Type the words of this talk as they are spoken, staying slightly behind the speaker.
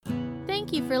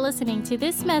Thank you for listening to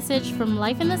this message from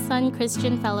Life in the Sun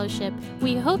Christian Fellowship.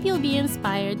 We hope you'll be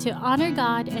inspired to honor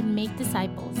God and make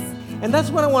disciples. And that's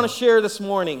what I want to share this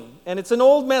morning. And it's an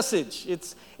old message.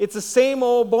 It's the same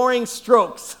old boring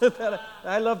strokes that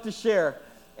I love to share.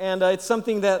 And it's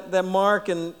something that Mark,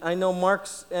 and I know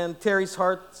Mark's and Terry's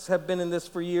hearts have been in this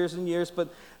for years and years. But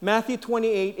Matthew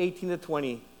 28, 18 to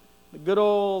 20, the good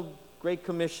old Great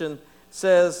Commission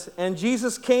says, "And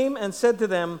Jesus came and said to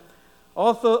them,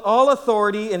 all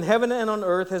authority in heaven and on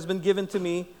earth has been given to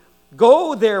me.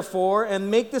 Go, therefore,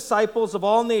 and make disciples of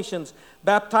all nations,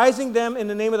 baptizing them in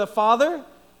the name of the Father,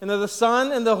 and of the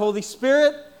Son, and the Holy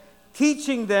Spirit,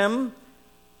 teaching them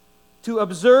to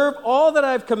observe all that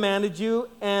I've commanded you,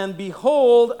 and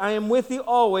behold, I am with you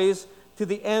always to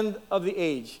the end of the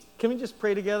age." Can we just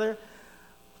pray together?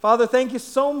 Father, thank you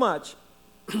so much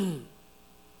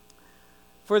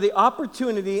for the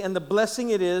opportunity and the blessing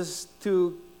it is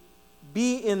to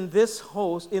be in this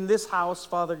house,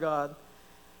 Father God,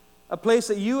 a place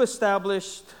that you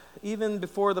established even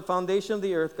before the foundation of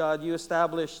the earth, God. You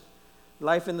established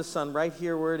Life in the Sun right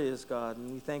here where it is, God,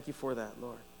 and we thank you for that,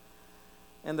 Lord.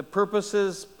 And the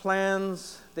purposes,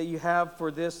 plans that you have for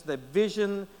this, the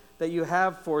vision that you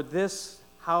have for this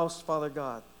house, Father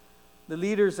God, the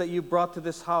leaders that you brought to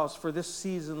this house for this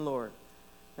season, Lord.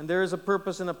 And there is a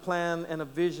purpose and a plan and a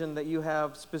vision that you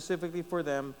have specifically for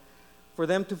them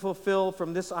to fulfill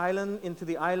from this island into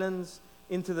the islands,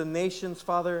 into the nations,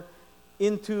 Father,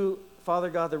 into, Father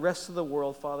God, the rest of the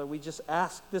world, Father. We just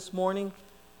ask this morning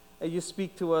that you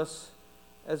speak to us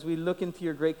as we look into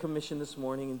your great commission this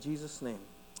morning. In Jesus' name,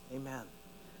 amen.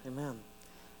 Amen.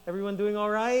 Everyone doing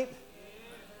all right? Amen.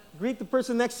 Greet the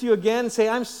person next to you again and say,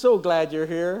 "I'm so glad you're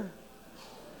here."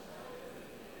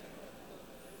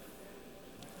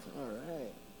 All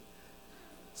right.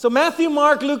 So Matthew,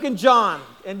 Mark, Luke, and John.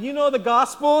 And you know the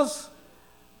Gospels?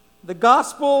 The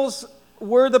Gospels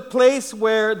were the place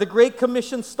where the Great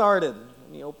Commission started. Let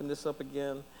me open this up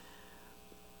again.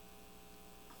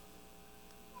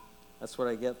 That's what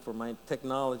I get for my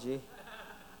technology.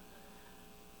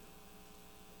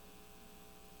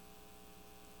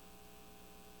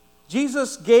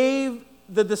 Jesus gave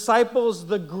the disciples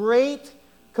the Great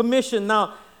Commission.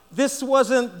 Now, this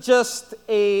wasn't just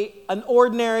an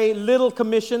ordinary little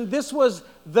commission. This was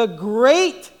the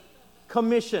Great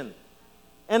Commission.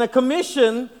 And a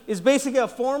commission is basically a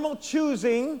formal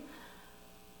choosing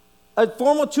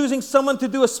someone to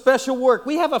do a special work.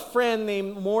 We have a friend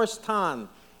named Morris Tan,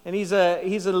 and he's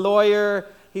a lawyer.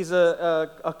 He's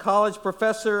a college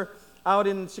professor out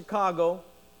in Chicago.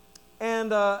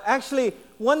 And actually,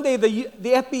 one day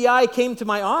the FBI came to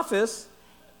my office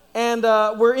and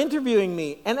were interviewing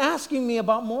me and asking me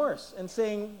about Morris and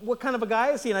saying, "What kind of a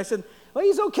guy is he?" And I said, "Well,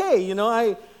 he's okay. You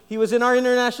know, he was in our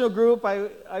international group.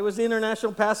 I was the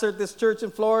international pastor at this church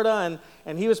in Florida,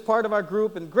 and he was part of our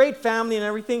group, and great family and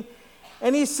everything."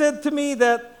 And he said to me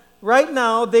that right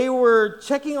now they were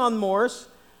checking on Morris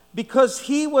because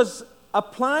he was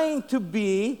applying to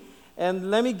be, and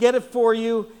let me get it for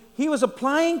you, he was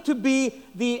applying to be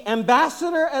the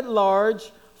ambassador at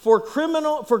large for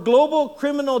global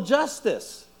criminal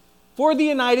justice for the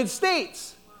United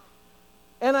States.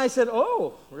 And I said,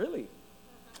 "Oh, really?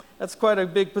 That's quite a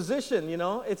big position, you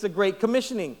know. It's a great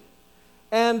commissioning."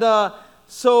 And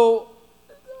so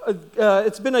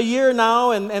it's been a year now,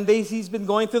 and he's been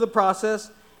going through the process.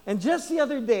 And just the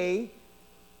other day,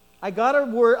 I got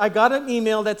an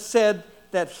email that said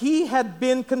that he had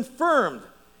been confirmed.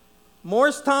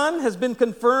 Morris Tan has been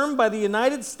confirmed by the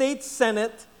United States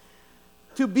Senate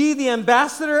to be the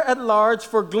ambassador at large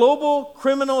for global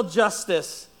criminal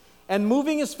justice and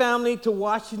moving his family to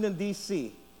Washington,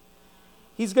 D.C.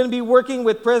 He's going to be working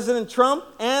with President Trump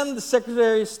and the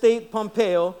Secretary of State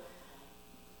Pompeo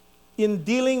in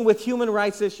dealing with human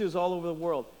rights issues all over the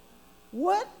world.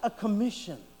 What a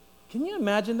commission. Can you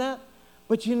imagine that?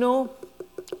 But you know,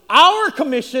 our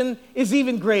commission is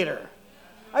even greater.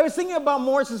 I was thinking about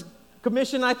Morris's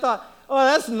commission. I thought, "Oh,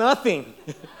 that's nothing."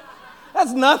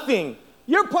 That's nothing.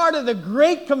 You're part of the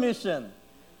Great Commission.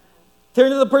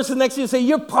 Turn to the person next to you and say,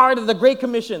 "You're part of the Great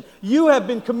Commission. You have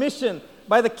been commissioned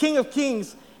by the King of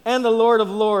Kings and the Lord of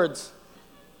Lords."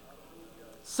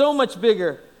 So much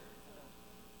bigger.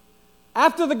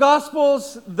 After the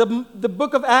Gospels, the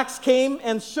book of Acts came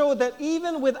and showed that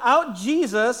even without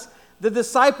Jesus, the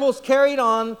disciples carried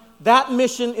on that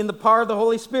mission in the power of the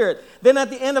Holy Spirit. Then at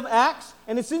the end of Acts,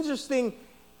 and it's interesting,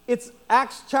 it's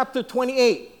Acts chapter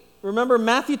 28. Remember,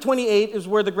 Matthew 28 is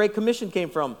where the Great Commission came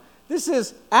from. This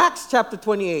is Acts chapter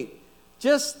 28.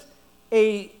 Just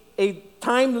a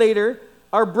time later,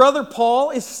 our brother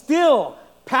Paul is still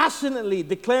passionately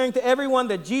declaring to everyone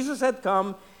that Jesus had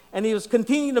come and he was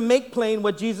continuing to make plain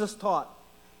what Jesus taught.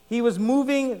 He was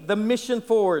moving the mission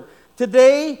forward.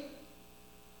 Today,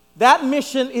 that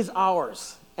mission is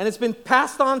ours, and it's been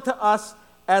passed on to us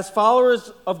as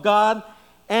followers of God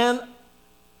and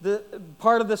the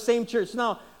part of the same church.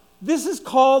 Now, this is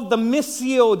called the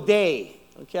Missio Dei.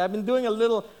 Okay, I've been doing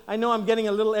I know I'm getting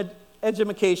a little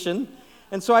education,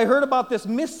 and so I heard about this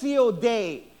Missio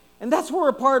Dei, and that's what we're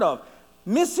a part of.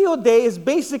 Missio Dei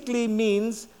basically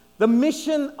means the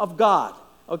mission of God,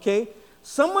 okay?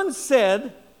 Someone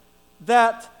said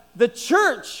that the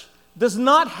church does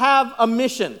not have a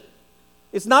mission.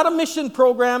 It's not a mission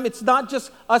program. It's not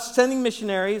just us sending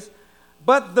missionaries.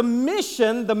 But the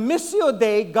mission, the Missio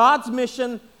Dei, God's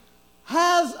mission,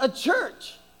 has a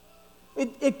church.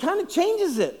 It kind of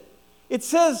changes it. It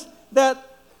says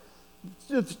that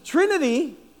the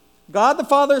Trinity, God the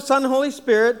Father, Son, and Holy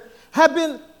Spirit, have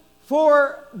been,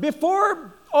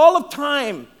 before all of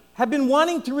time, have been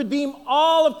wanting to redeem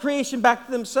all of creation back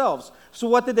to themselves. So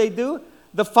what did they do?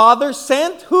 The Father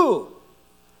sent who?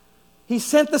 He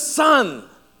sent the Son.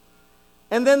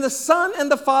 And then the Son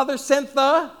and the Father sent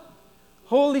the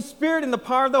Holy Spirit. In the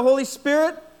power of the Holy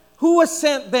Spirit, who was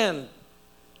sent then?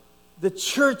 The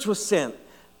church was sent.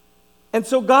 And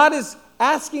so God is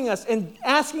asking us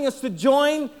to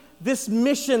join this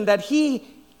mission that He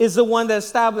is the one that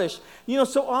established. You know,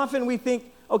 so often we think,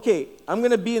 okay, I'm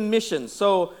going to be in mission.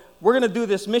 So we're going to do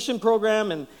this mission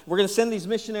program, and we're going to send these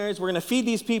missionaries. We're going to feed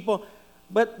these people.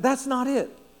 But that's not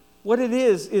it. What it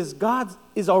is God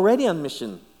is already on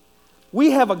mission.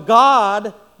 We have a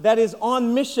God that is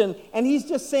on mission, and He's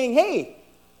just saying, hey,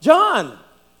 John,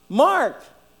 Mark,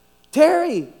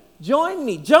 Terry, join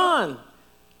me. John,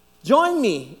 join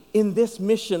me in this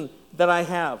mission that I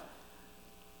have.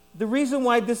 The reason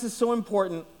why this is so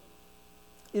important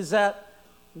is that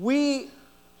we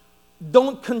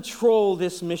don't control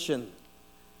this mission.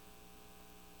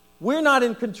 We're not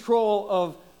in control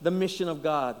of the mission of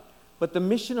God, but the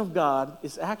mission of God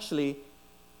is actually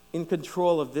in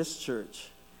control of this church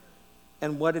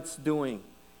and what it's doing.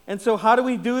 And so how do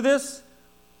we do this?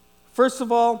 First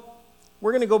of all,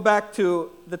 we're going to go back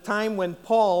to the time when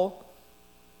Paul,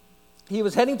 he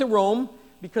was heading to Rome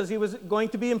because he was going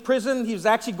to be in prison. He was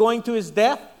actually going to his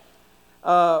death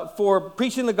for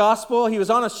preaching the gospel. He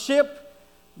was on a ship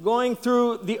going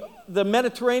through the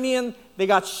Mediterranean. They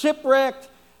got shipwrecked.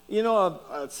 You know,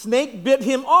 a snake bit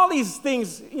him. All these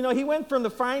things. You know, he went from the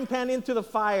frying pan into the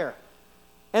fire.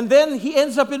 And then he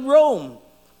ends up in Rome.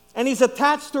 And he's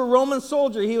attached to a Roman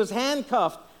soldier. He was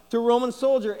handcuffed to a Roman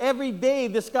soldier. Every day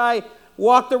this guy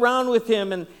walked around with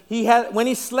him, and when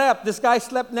he slept, this guy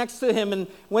slept next to him. And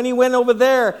when he went over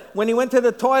there, when he went to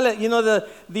the toilet, you know,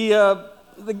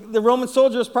 the Roman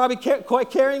soldier was probably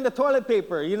carrying the toilet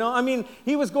paper. You know, I mean,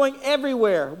 he was going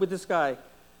everywhere with this guy.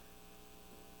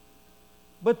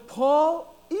 But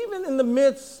Paul, even in the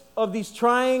midst of these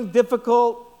trying,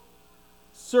 difficult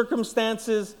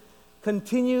circumstances,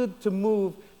 continued to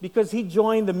move because he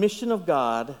joined the mission of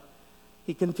God.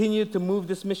 He continued to move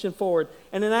this mission forward.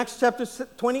 And in Acts chapter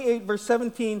 28, verse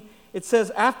 17, it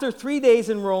says, after 3 days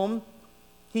in Rome,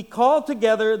 he called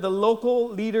together the local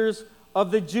leaders of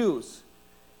the Jews.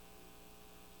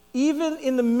 Even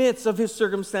in the midst of his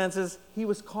circumstances, he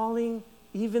was calling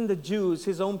even the Jews,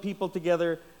 his own people,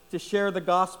 together to share the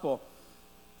gospel.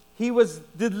 He was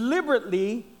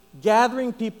deliberately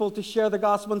gathering people to share the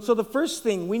gospel. And so the first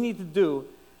thing we need to do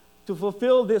to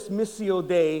fulfill this Missio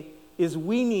Dei is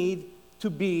we need to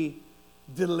be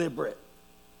deliberate.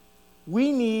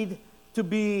 We need to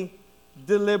be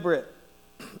deliberate.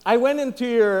 I went into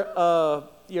your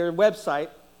website.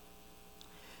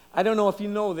 I don't know if you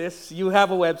know this. You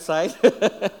have a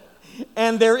website.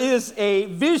 And there is a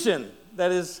vision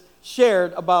that is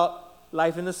shared about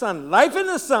Life in the Sun. Life in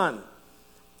the Sun.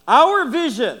 Our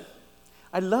vision.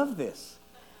 I love this.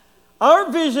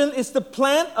 Our vision is to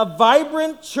plant a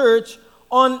vibrant church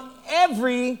on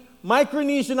every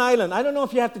Micronesian island. I don't know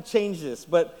if you have to change this,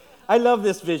 but I love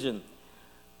this vision.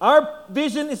 Our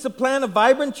vision is to plant a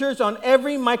vibrant church on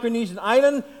every Micronesian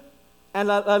island,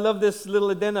 and I love this little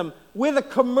addendum, with a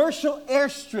commercial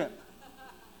airstrip.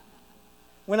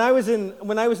 When I was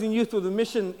in Youth with a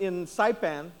Mission in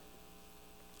Saipan,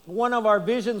 one of our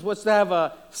visions was to have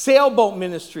a sailboat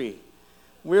ministry.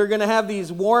 We were going to have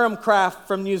these Warham craft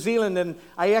from New Zealand, and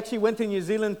I actually went to New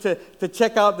Zealand to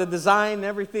check out the design and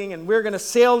everything, and we were going to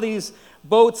sail these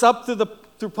boats up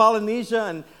through Polynesia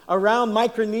and around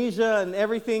Micronesia and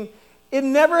everything. It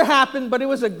never happened, but it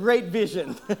was a great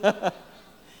vision.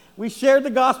 We shared the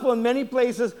gospel in many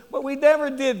places, but we never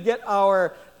did get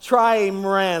our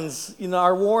trimarans,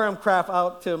 our Warham craft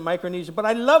out to Micronesia. But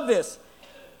I love this.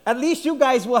 at least you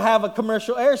guys will have a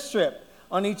commercial airstrip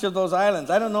on each of those islands.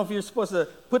 I don't know if you're supposed to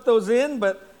put those in,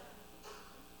 but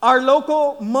our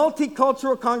local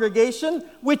multicultural congregation,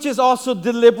 which is also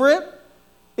deliberate.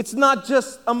 It's not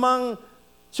just among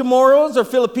Chamorros or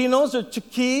Filipinos or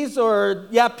Chuquis or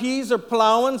Yapis or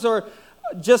Palauans or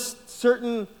just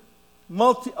certain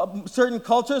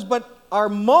cultures, but our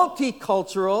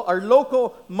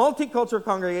local multicultural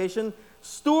congregation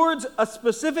stewards a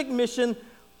specific mission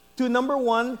to, number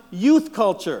one, youth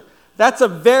culture. That's a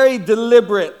very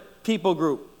deliberate people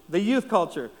group, the youth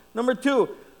culture. Number two,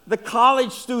 the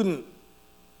college student.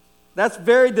 That's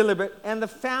very deliberate. And the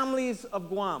families of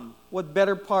Guam. What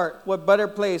better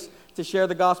place to share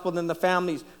the gospel than the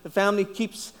families? The family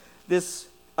keeps this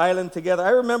island together.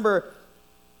 I remember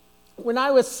when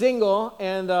I was single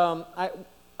and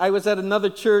I was at another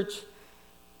church,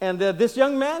 and this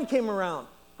young man came around.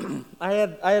 I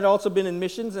had also been in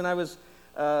missions, and I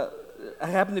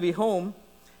happened to be home,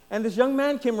 and this young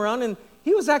man came around, and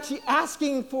he was actually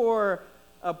asking for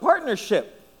a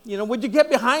partnership. Would you get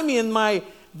behind me in my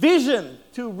vision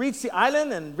to reach the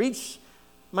island and reach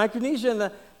Micronesia?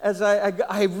 And as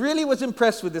I really was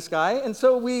impressed with this guy, and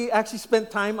so we actually spent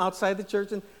time outside the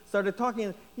church and started talking.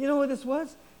 And you know who this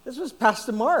was? This was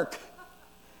Pastor Mark.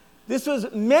 This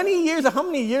was many years. How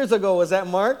many years ago was that,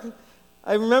 Mark?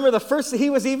 I remember he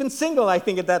was even single, I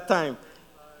think, at that time.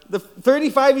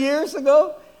 35 years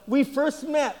ago, we first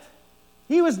met.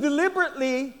 He was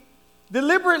deliberately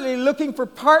looking for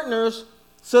partners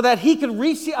so that he could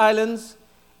reach the islands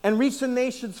and reach the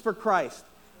nations for Christ.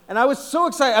 And I was so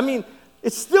excited. I mean,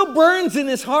 it still burns in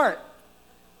his heart.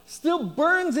 Still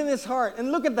burns in his heart.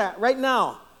 And look at that right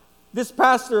now. This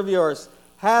pastor of yours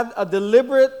had a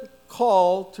deliberate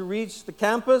call to reach the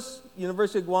campus,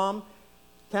 University of Guam,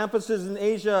 campuses in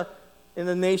Asia, in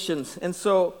the nations. And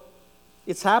so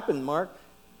it's happened, Mark.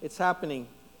 It's happening,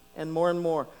 and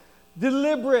more.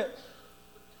 Deliberate.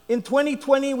 In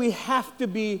 2020, we have to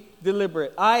be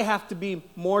deliberate. I have to be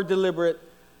more deliberate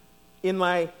in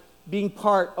my being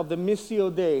part of the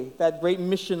Missio Dei, that great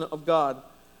mission of God.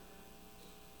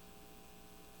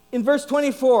 In verse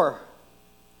 24,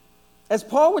 as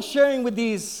Paul was sharing with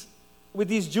these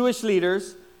Jewish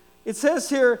leaders, it says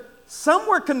here, some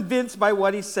were convinced by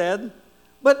what he said,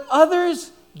 but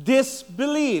others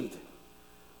disbelieved.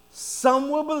 Some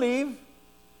will believe,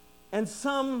 and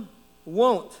some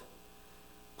won't.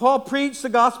 Paul preached the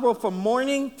gospel from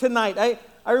morning to night.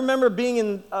 I remember being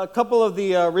in a couple of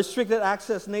the restricted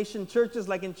access nation churches,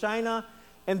 like in China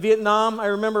and Vietnam. I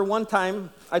remember one time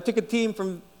I took a team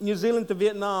from New Zealand to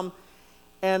Vietnam,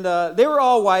 and they were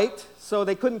all white, so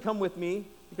they couldn't come with me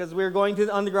because we were going to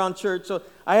the underground church. So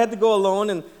I had to go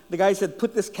alone, and the guy said,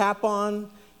 put this cap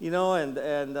on,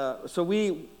 and so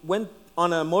we went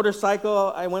on a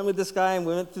motorcycle. I went with this guy, and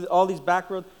we went to all these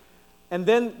back roads, and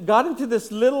then got into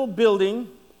this little building,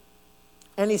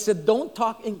 and he said, don't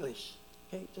talk English.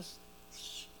 Okay, just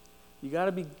shh. You got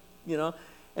to be,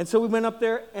 And so we went up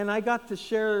there, and I got to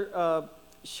share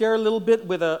a little bit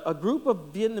with a group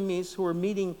of Vietnamese who were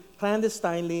meeting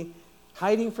clandestinely,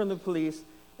 hiding from the police,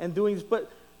 and doing this. But,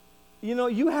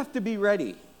 you have to be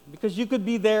ready, because you could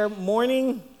be there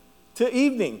morning to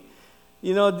evening.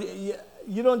 You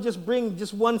don't just bring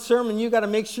just one sermon. You got to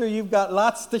make sure you've got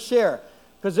lots to share,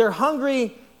 because they're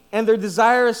hungry and they're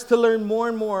desirous to learn more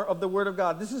and more of the Word of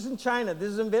God. This is in China. This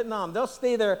is in Vietnam. They'll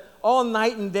stay there all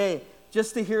night and day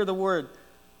just to hear the Word.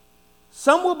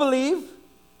 Some will believe,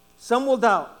 some will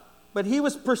doubt. But he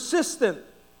was persistent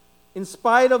in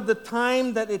spite of the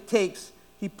time that it takes.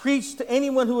 He preached to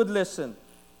anyone who would listen.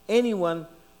 Anyone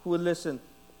who would listen.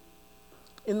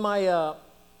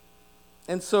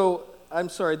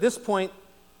 This point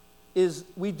is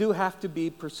we do have to be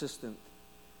persistent.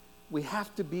 We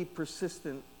have to be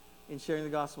persistent in sharing the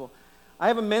gospel. I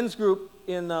have a men's group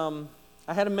I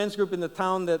had a men's group in the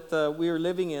town that we were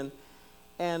living in,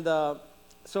 and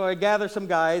so I gathered some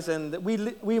guys, and we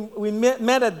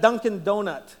met at Dunkin'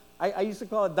 Donut. I used to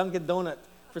call it Dunkin' Donut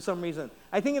for some reason.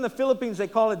 I think in the Philippines they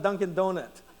call it Dunkin' Donut.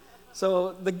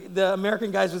 So the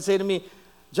American guys would say to me,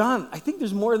 John, I think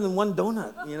there's more than one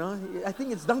donut, I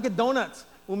think it's Dunkin' Donuts.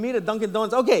 We'll meet at Dunkin'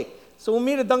 Donuts. Okay, so we'll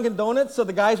meet at Dunkin' Donuts. So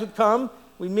the guys would come.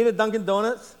 We'd meet at Dunkin'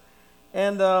 Donuts.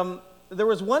 And there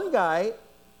was one guy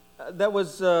that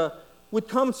would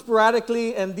come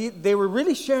sporadically, and they were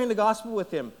really sharing the gospel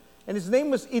with him. And his name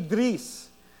was Idris.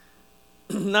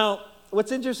 Now,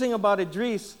 what's interesting about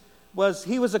Idris was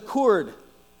he was a Kurd.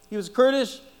 He was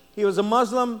Kurdish. He was a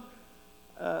Muslim.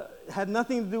 Had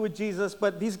nothing to do with Jesus.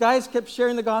 But these guys kept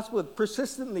sharing the gospel,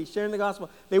 persistently sharing the gospel.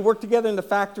 They worked together in the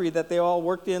factory that they all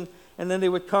worked in. And then they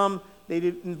would come.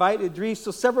 They'd invite Idris.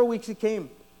 So several weeks he came.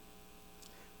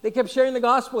 They kept sharing the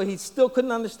gospel. He still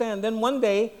couldn't understand. Then one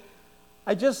day,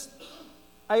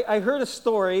 I heard a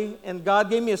story, and God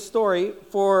gave me a story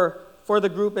for the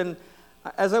group. And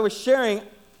as I was sharing,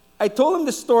 I told him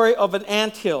the story of an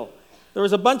anthill. There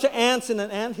was a bunch of ants in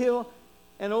an anthill,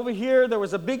 and over here there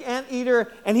was a big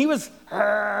anteater, and he was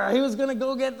going to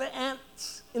go get the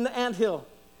ants in the anthill.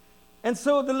 And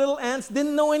so the little ants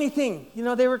didn't know anything. You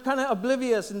know, they were kind of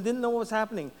oblivious and didn't know what was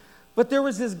happening. But there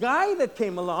was this guy that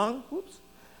came along.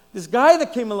 This guy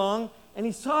that came along, and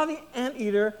he saw the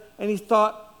anteater, and he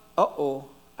thought, uh-oh,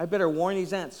 I better warn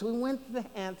these ants. So he went to the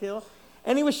anthill,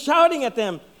 and he was shouting at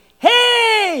them,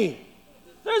 "Hey,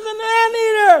 there's an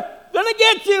anteater, gonna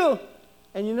get you."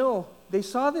 And you know, they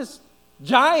saw this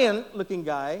giant-looking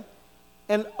guy,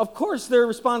 and of course their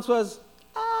response was,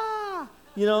 "Ah,"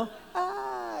 you know,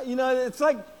 "Ah," you know, it's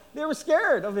like they were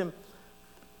scared of him.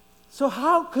 So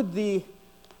how could the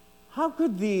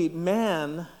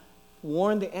man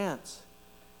warn the ants?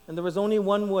 And there was only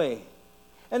one way.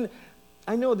 And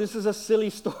I know this is a silly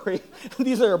story.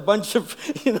 These are a bunch of,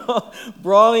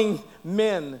 brawling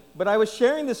men. But I was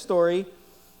sharing this story,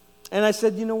 and I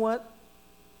said, you know what?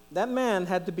 That man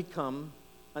had to become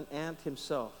an ant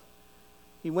himself.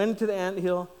 He went to the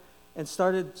anthill and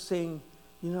started saying,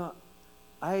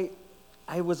 I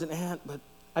was an ant, but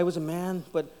I was a man,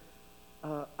 but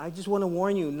I just want to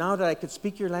warn you, now that I could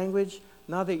speak your language,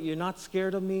 now that you're not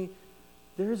scared of me,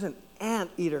 there's an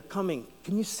anteater coming.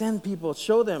 Can you send people?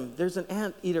 Show them there's an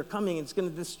anteater coming. It's going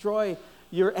to destroy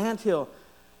your anthill.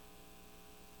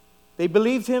 They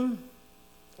believed him,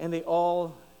 and they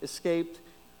all escaped,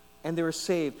 and they were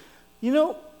saved. You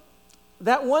know,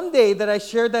 that one day that I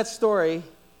shared that story,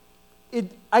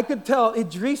 I could tell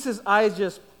Idris's eyes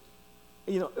just,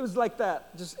 it was like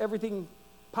that. Just everything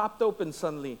popped open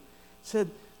suddenly. He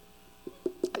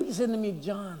said to me,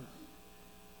 "John,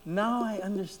 now I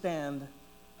understand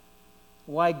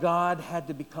why God had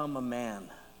to become a man."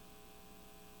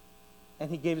 And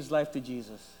he gave his life to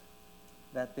Jesus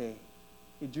that day.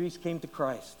 Idris came to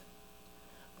Christ.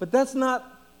 But that's not,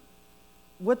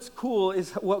 what's cool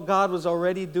is what God was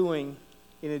already doing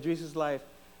in Idris's life.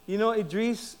 You know,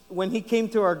 Idris, when he came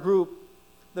to our group,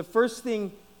 the first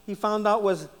thing he found out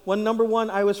was, number one,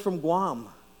 I was from Guam.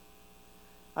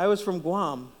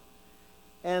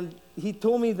 And he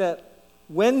told me that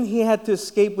when he had to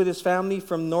escape with his family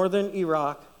from northern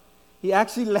Iraq, he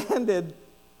actually landed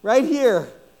right here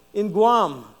in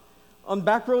Guam on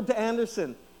back road to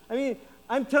Anderson. I mean,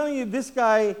 I'm telling you, this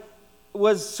guy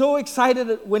was so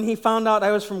excited when he found out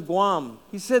I was from Guam.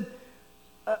 He said,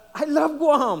 "I love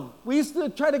Guam. We used to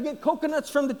try to get coconuts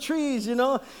from the trees,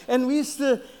 and we used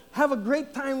to have a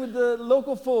great time with the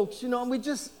local folks, and I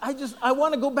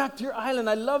want to go back to your island.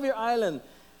 I love your island."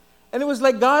 And it was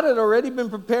like God had already been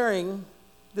preparing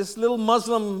this little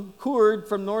Muslim Kurd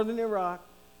from northern Iraq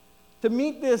to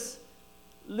meet this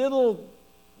little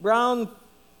brown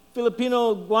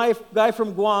Filipino guy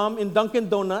from Guam in Dunkin'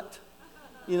 Donut,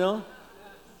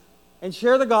 and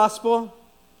share the gospel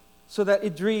so that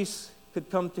Idris could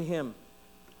come to him.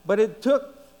 But it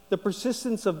took the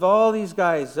persistence of all these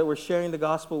guys that were sharing the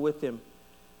gospel with him.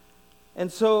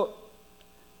 And so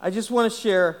I just want to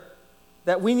share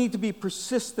that we need to be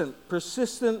persistent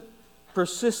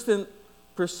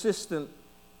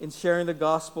in sharing the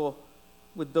gospel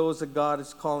with those that God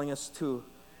is calling us to.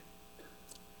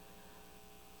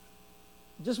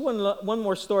 Just one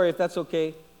more story, if that's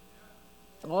okay.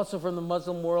 Also from the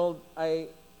Muslim world, I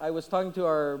was talking to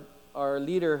our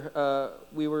leader.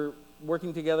 We were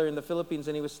working together in the Philippines,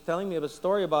 and he was telling me of a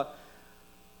story about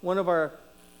one of our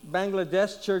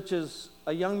Bangladesh churches.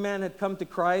 A young man had come to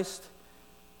Christ,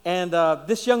 and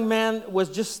this young man was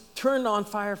just turned on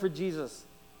fire for Jesus.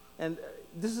 And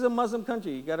this is a Muslim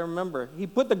country, you got to remember. He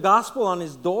put the gospel on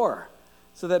his door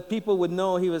so that people would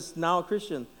know he was now a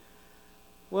Christian.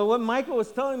 Well, what Michael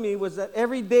was telling me was that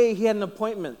every day he had an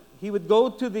appointment. He would go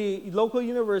to the local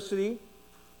university,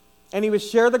 and he would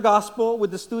share the gospel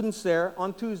with the students there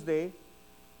on Tuesday,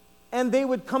 and they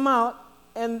would come out,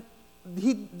 and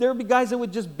there would be guys that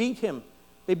would just beat him.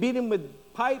 They beat him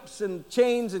with pipes and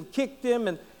chains and kicked him,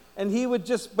 and he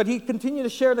would but he continued to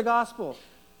share the gospel.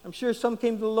 I'm sure some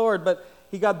came to the Lord, but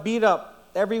he got beat up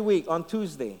every week on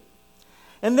Tuesday.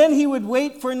 And then he would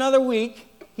wait for another week.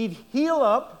 He'd heal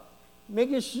up,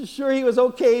 making sure he was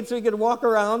okay so he could walk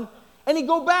around, and he'd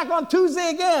go back on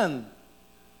Tuesday again.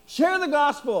 Share the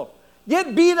gospel.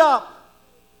 Get beat up.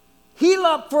 Heal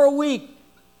up for a week.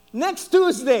 Next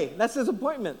Tuesday, that's his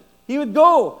appointment. He would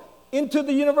go into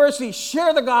the university,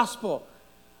 share the gospel.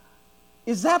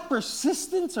 Is that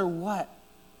persistence or what?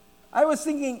 I was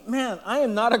thinking, man, I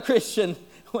am not a Christian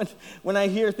when I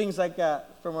hear things like that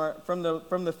from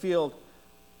the field.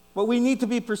 But we need to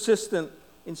be persistent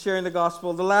in sharing the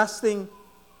gospel. The last thing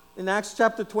in Acts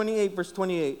chapter 28, verse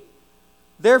 28.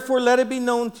 Therefore, let it be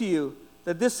known to you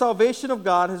that this salvation of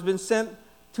God has been sent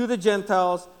to the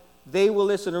Gentiles. They will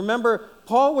listen. Remember,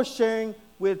 Paul was sharing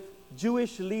with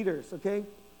Jewish leaders, okay?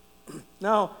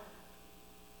 Now,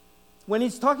 when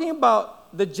he's talking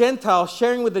about the Gentiles,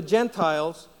 sharing with the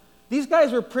Gentiles, these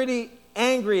guys were pretty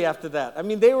angry after that. I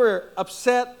mean, they were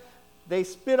upset. They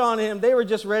spit on him. They were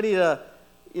just ready to,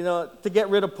 to get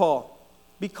rid of Paul.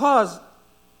 Because,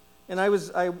 and I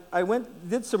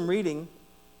did some reading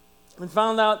and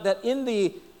found out that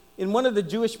in one of the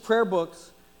Jewish prayer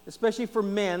books, especially for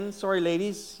men, sorry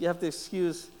ladies, you have to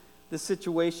excuse this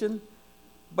situation,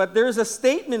 but there's a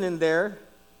statement in there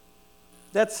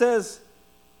that says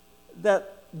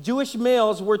that Jewish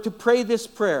males were to pray this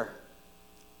prayer.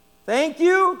 Thank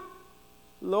you,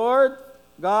 Lord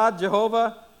God,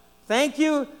 Jehovah. Thank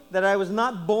you that I was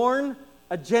not born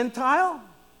a Gentile,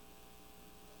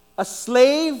 a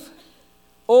slave,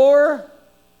 or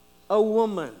a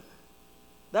woman.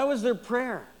 That was their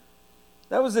prayer.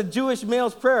 That was the Jewish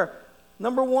male's prayer.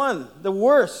 Number one, the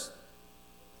worst.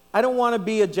 I don't want to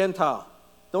be a Gentile.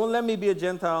 Don't let me be a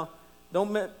Gentile.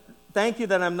 Thank you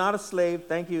that I'm not a slave.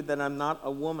 Thank you that I'm not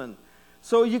a woman.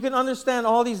 So you can understand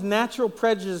all these natural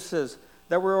prejudices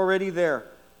that were already there.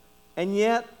 And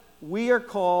yet, we are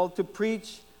called to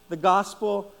preach the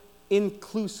gospel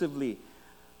inclusively.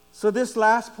 So this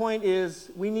last point is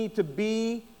we need to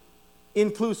be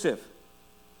inclusive,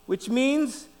 which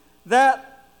means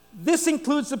that this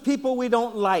includes the people we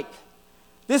don't like.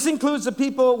 This includes the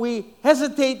people we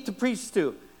hesitate to preach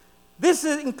to. This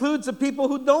includes the people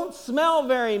who don't smell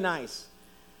very nice.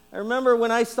 I remember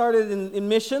when I started in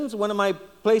missions, one of my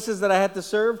places that I had to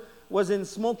serve was in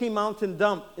Smoky Mountain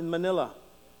Dump in Manila.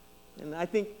 And I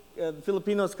think the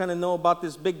Filipinos kind of know about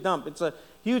this big dump. It's a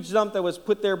huge dump that was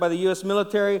put there by the U.S.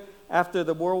 military after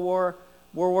the World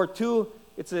War II.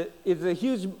 It's a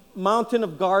huge mountain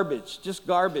of garbage, just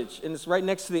garbage. And it's right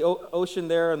next to the ocean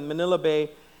there in Manila Bay.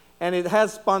 And it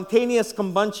has spontaneous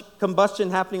combustion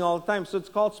happening all the time. So it's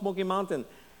called Smoky Mountain.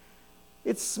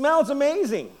 It smells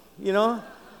amazing,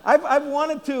 I've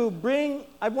wanted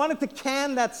to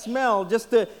can that smell just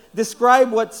to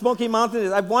describe what Smoky Mountain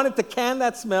is. I've wanted to can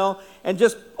that smell and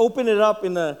just open it up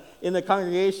in the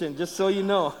congregation, just so you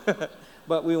know.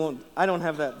 But we won't. I don't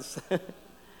have that.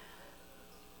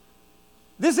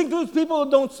 This includes people who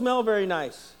don't smell very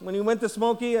nice. When we went to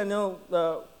Smoky, I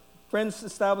know friends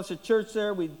established a church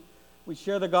there. We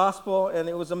shared the gospel, and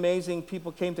it was amazing.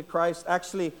 People came to Christ.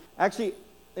 Actually,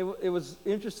 it was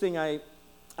interesting.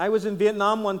 I was in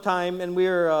Vietnam one time, and we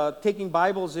were taking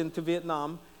Bibles into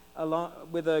Vietnam along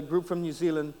with a group from New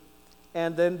Zealand.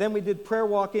 And then we did prayer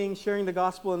walking, sharing the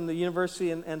gospel in the university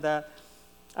and that.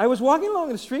 I was walking along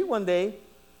the street one day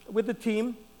with the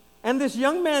team, and this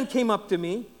young man came up to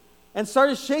me and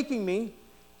started shaking me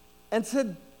and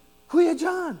said, Kuya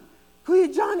John,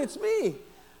 it's me.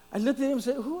 I looked at him and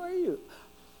said, who are you?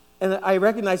 And I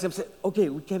recognized him and said, okay,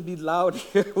 we can't be loud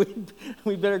here.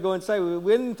 we better go inside. We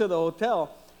went into the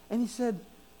hotel. And he said,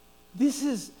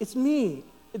 it's me.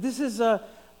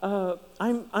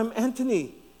 I'm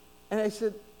Anthony. And I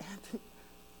said, Anthony,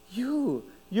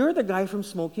 you're the guy from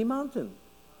Smoky Mountain.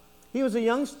 He was a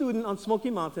young student on Smoky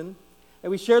Mountain,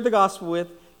 and we shared the gospel with,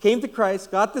 came to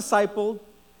Christ, got discipled,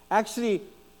 actually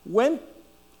went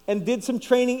and did some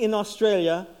training in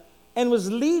Australia, and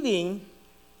was leading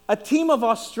a team of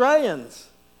Australians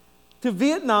to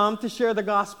Vietnam to share the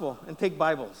gospel and take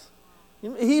Bibles.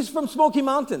 He's from Smoky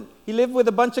Mountain. He lived with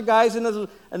a bunch of guys in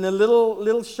a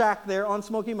little shack there on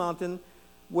Smoky Mountain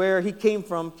where he came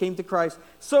to Christ.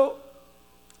 So,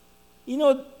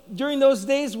 during those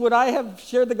days, would I have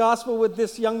shared the gospel with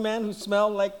this young man who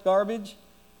smelled like garbage?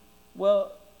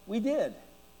 Well, we did.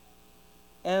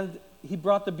 And he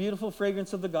brought the beautiful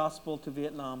fragrance of the gospel to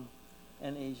Vietnam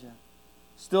and Asia.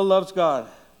 Still loves God.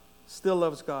 Still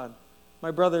loves God. My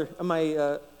brother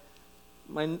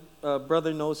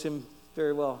knows him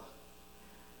very well.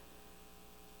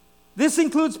 This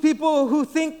includes people who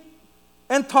think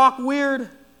and talk weird.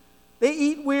 They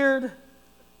eat weird.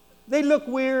 They look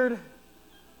weird.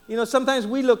 Sometimes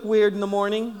we look weird in the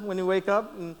morning when we wake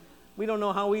up, and we don't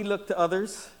know how we look to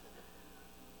others.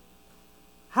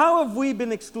 How have we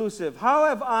been exclusive? How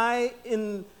have I,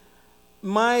 in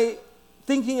my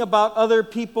thinking about other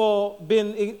people,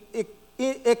 been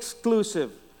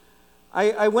exclusive?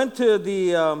 I went to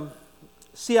the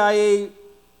CIA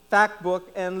fact book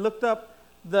and looked up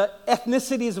the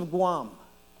ethnicities of Guam.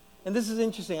 And this is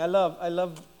interesting. I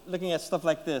love looking at stuff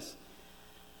like this.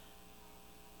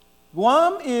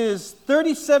 Guam is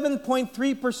 37.3%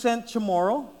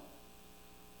 Chamorro,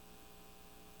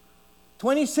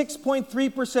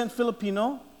 26.3%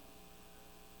 Filipino,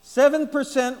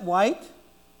 7% white,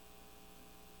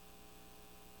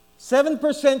 7%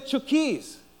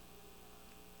 Chukis,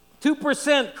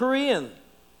 2% Korean,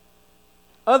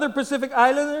 other Pacific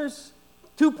Islanders,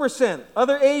 2%,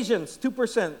 other Asians,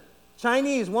 2%,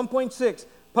 Chinese, 1.6%,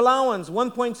 Palauans,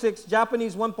 1.6%,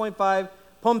 Japanese, 1.5%,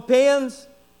 Pompeians,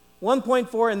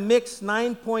 1.4%, and mixed,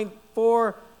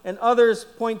 9.4%, and others,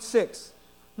 0.6%.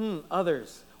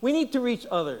 Others. We need to reach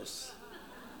others.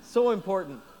 So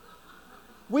important.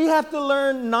 We have to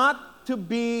learn not to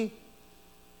be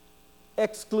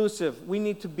exclusive. We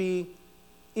need to be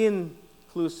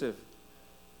inclusive.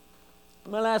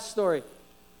 My last story.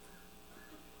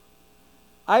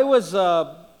 I was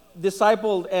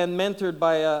discipled and mentored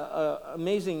by an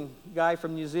amazing guy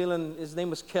from New Zealand. His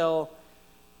name was Kel.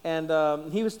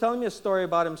 And he was telling me a story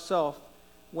about himself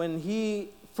when he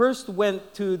first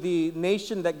went to the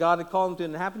nation that God had called him to,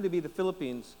 and it happened to be the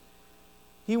Philippines.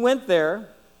 He went there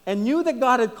and knew that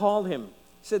God had called him.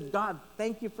 He said, God,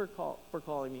 thank you for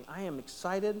calling me. I am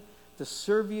excited to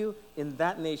serve you in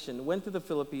that nation. Went to the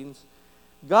Philippines,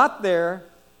 got there,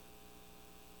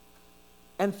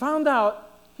 and found out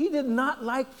he did not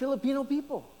like Filipino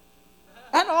people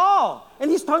at all.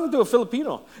 And he's talking to a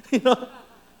Filipino, you know.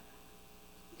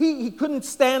 He couldn't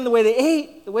stand the way they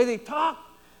ate, the way they talked,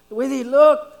 the way they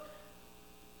looked.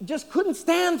 Just couldn't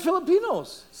stand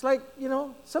Filipinos. It's like, you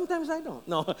know, sometimes I don't.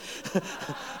 No.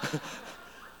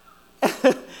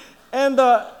 And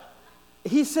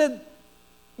he said,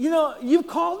 you know, you've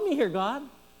called me here, God.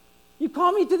 You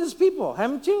called me to this people,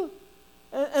 haven't you?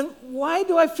 And why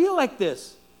do I feel like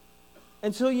this?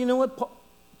 And so you know what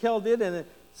Kel did? And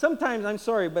sometimes, I'm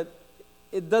sorry, but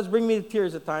it does bring me to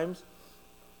tears at times.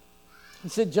 He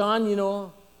said, John, you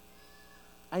know,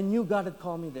 I knew God had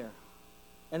called me there.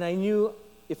 And I knew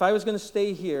if I was going to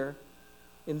stay here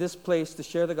in this place to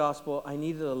share the gospel, I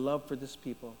needed a love for this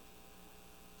people.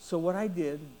 So what I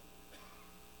did,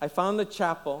 I found a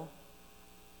chapel,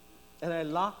 and I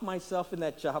locked myself in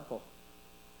that chapel.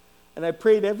 And I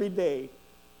prayed every day,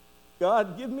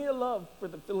 God, give me a love for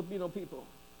the Filipino people.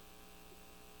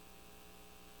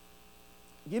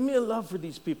 Give me a love for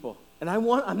these people. And I'm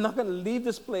not going to leave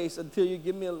this place until you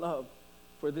give me a love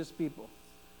for this people.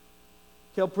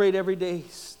 Kel prayed every day. He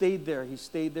stayed there. He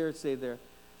stayed there and stayed there.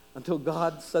 Until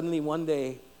God suddenly one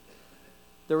day,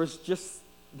 there was just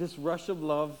this rush of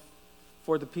love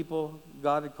for the people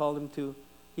God had called him to.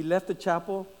 He left the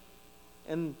chapel,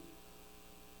 and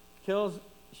Kel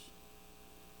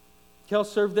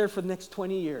served there for the next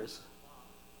 20 years.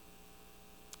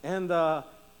 And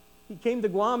he came to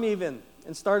Guam even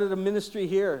and started a ministry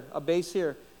here, a base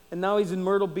here. And now he's in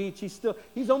Myrtle Beach.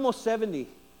 He's almost 70.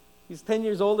 He's 10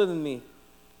 years older than me.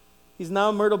 He's now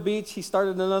in Myrtle Beach. He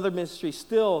started another ministry,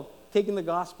 still taking the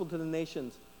gospel to the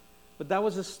nations. But that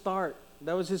was a start.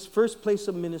 That was his first place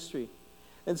of ministry.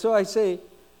 And so I say,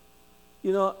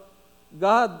 you know,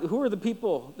 God, who are the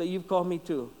people that you've called me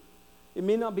to? It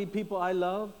may not be people I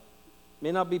love. It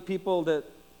may not be people that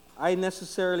I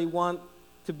necessarily want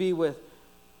to be with.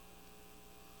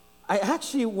 I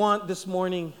actually want this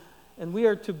morning, and we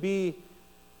are to be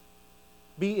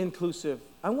inclusive.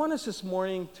 I want us this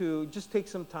morning to just take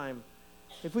some time.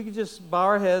 If we could just bow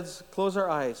our heads, close our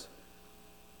eyes,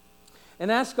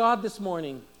 and ask God this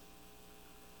morning,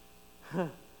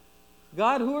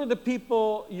 God, who are the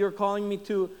people you're calling me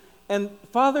to? And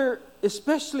Father,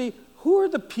 especially, who are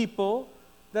the people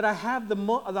that I have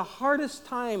the hardest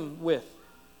time with?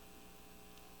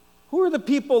 Who are the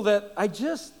people that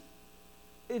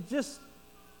it just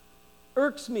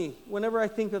irks me whenever I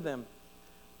think of them?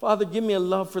 Father, give me a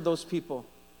love for those people,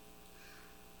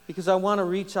 because I want to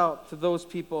reach out to those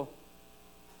people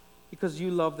because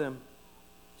you love them.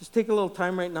 Just take a little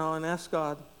time right now and ask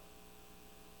God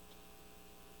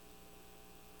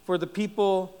for the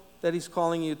people that He's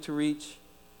calling you to reach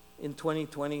in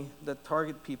 2020, that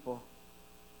target people.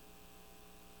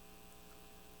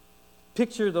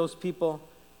 Picture those people,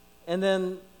 and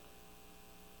then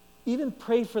even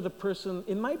pray for the person.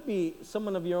 It might be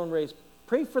someone of your own race.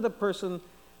 Pray for the person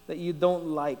that you don't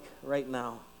like right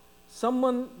now.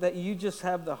 Someone that you just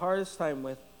have the hardest time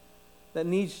with, that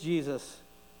needs Jesus.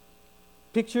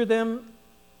 Picture them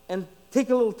and take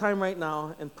a little time right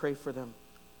now and pray for them.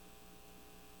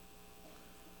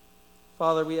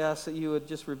 Father, we ask that you would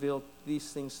just reveal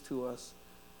these things to us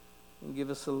and give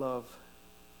us a love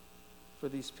for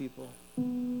these people.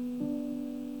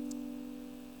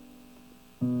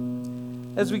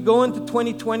 As we go into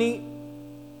 2020,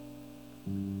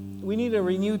 we need a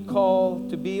renewed call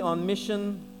to be on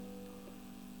mission,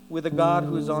 with a God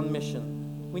who is on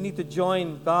mission. We need to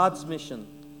join God's mission.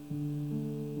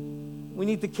 We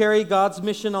need to carry God's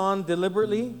mission on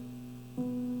deliberately.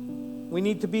 We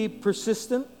need to be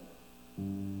persistent.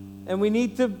 And we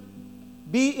need to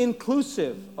be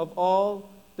inclusive of all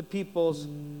the peoples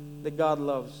that God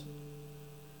loves.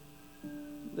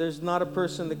 There's not a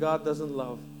person that God doesn't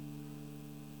love.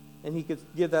 And He could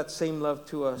give that same love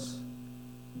to us.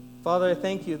 Father, I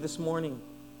thank you this morning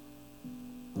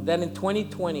that in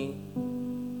 2020,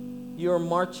 you're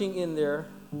marching in there.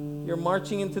 You're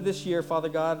marching into this year, Father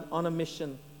God, on a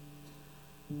mission.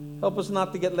 Help us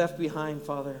not to get left behind,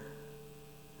 Father.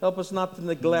 Help us not to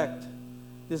neglect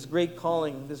this great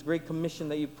calling, this great commission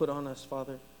that you put on us,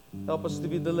 Father. Help us to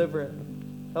be deliberate.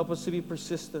 Help us to be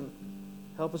persistent.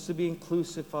 Help us to be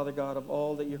inclusive, Father God, of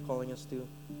all that you're calling us to.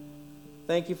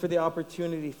 Thank you for the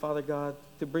opportunity, Father God,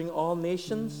 to bring all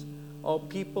nations, all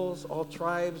peoples, all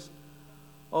tribes,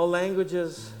 all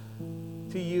languages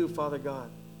to you, Father God,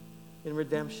 in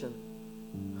redemption.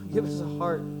 Give us a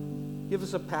heart. Give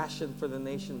us a passion for the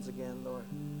nations again, Lord.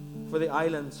 For the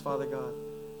islands, Father God.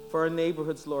 For our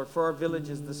neighborhoods, Lord. For our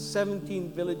villages, the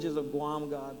 17 villages of Guam,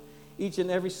 God. Each and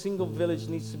every single village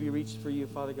needs to be reached for you,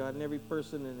 Father God, and every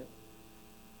person in it.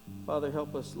 Father,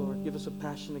 help us, Lord. Give us a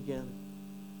passion again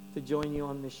to join you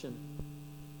on mission.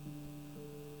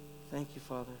 Thank you,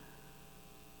 Father.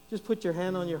 Just put your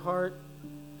hand on your heart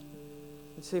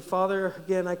and say, Father,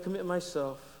 again, I commit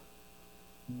myself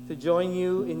to join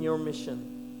you in your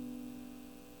mission,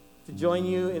 to join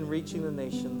you in reaching the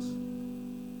nations,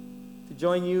 to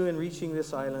join you in reaching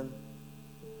this island,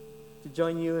 to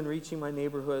join you in reaching my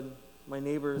neighborhood, my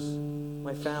neighbors,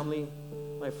 my family,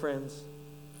 my friends.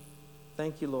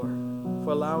 Thank you, Lord,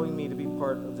 for allowing me to be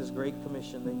part of this great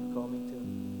commission that you call me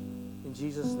to. In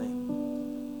Jesus' name.